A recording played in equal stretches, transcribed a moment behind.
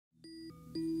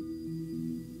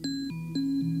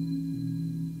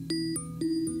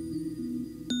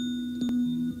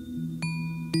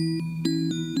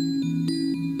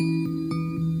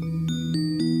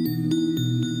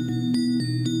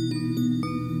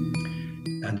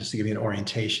just to give you an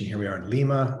orientation, here we are in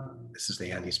Lima. This is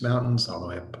the Andes Mountains, all the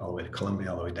way up, all the way to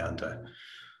Colombia, all the way down to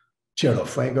Tierra del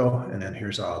Fuego. And then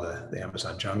here's all the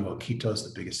Amazon jungle. Quito's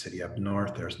the biggest city up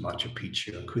north. There's Machu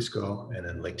Picchu and Cusco, and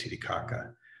then Lake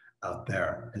Titicaca out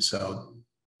there. And so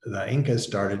the Incas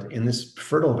started in this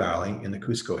fertile valley in the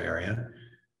Cusco area.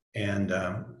 And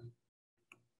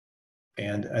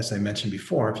as I mentioned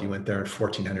before, if you went there in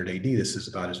 1400 AD, this is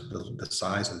about the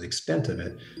size of the extent of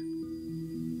it.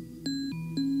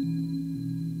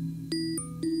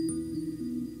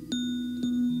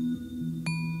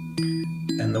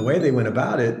 And the way they went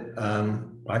about it,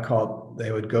 I call it,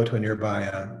 they would go to a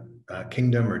nearby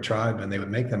kingdom or tribe, and they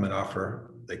would make them an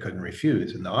offer they couldn't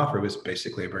refuse. And the offer was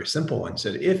basically a very simple one. It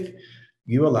said, if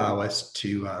you allow us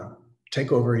to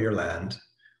take over your land,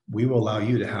 we will allow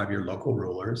you to have your local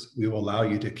rulers. We will allow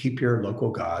you to keep your local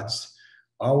gods.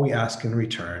 All we ask in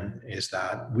return is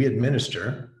that we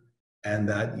administer, and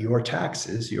that your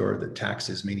taxes, the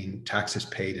taxes meaning taxes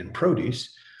paid in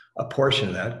produce, a portion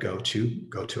of that go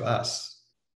to us.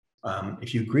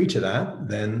 If you agree to that,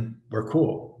 then we're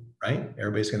cool, right?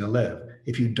 Everybody's going to live.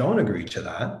 If you don't agree to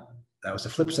that, that was the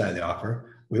flip side of the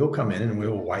offer, we will come in and we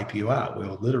will wipe you out. We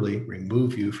will literally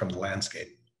remove you from the landscape.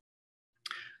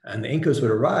 And the Incas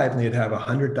would arrive and they'd have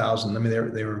 100,000. I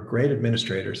mean, they were great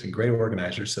administrators and great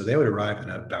organizers. So they would arrive in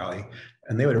a valley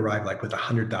and they would arrive like with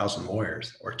 100,000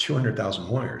 warriors or 200,000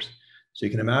 warriors. So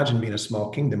you can imagine being a small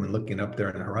kingdom and looking up there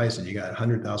on the horizon, you got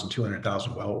 100,000,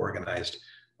 200,000 well-organized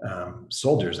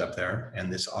soldiers up there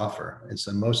and this offer. And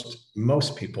so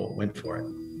most people went for it.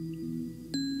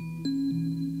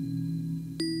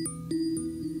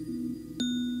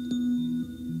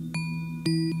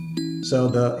 So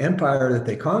the empire that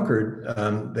they conquered,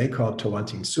 they called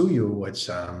Tawantinsuyu, which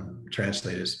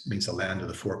translated means the land of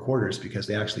the four quarters, because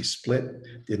they actually split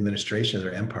the administration of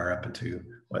their empire up into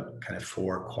kind of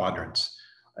four quadrants.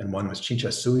 And one was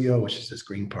Chinchasuyo, which is this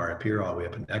green part up here all the way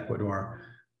up in Ecuador.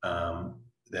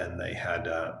 Then they had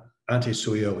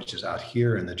Antisuyo, which is out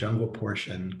here in the jungle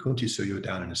portion, Kuntisuyo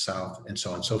down in the south, and so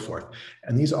on and so forth.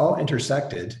 And these all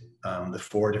intersected, the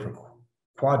four different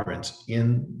quadrants,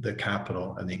 in the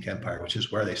capital of the Inca Empire, which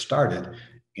is where they started,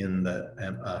 in the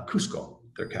Cusco,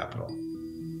 their capital.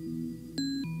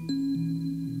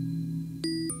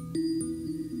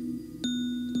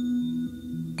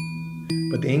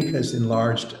 But the Incas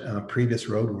enlarged previous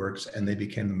roadworks, and they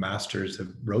became the masters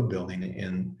of road building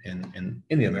in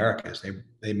the Americas.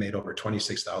 They made over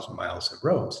 26,000 miles of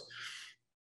roads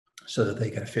so that they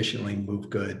can efficiently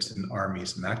move goods and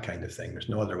armies and that kind of thing. There's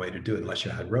no other way to do it unless you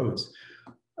had roads.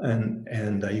 And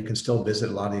you can still visit.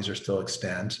 A lot of these are still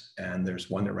extant. And there's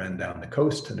one that ran down the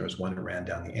coast, and there was one that ran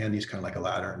down the Andes, kind of like a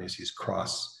ladder. And there's these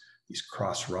cross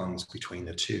rungs between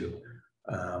the two.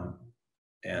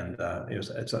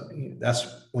 That's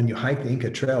when you hike the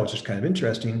Inca Trail, which is kind of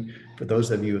interesting for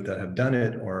those of you that have done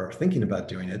it or are thinking about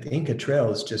doing it. The Inca Trail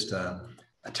is just a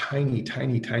tiny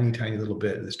little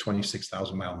bit of this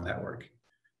 26,000 mile network.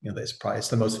 You know, it's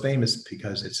the most famous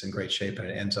because it's in great shape and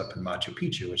it ends up in Machu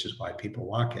Picchu, which is why people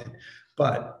walk it.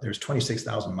 But there's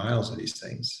 26,000 miles of these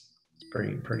things. It's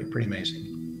pretty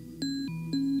amazing.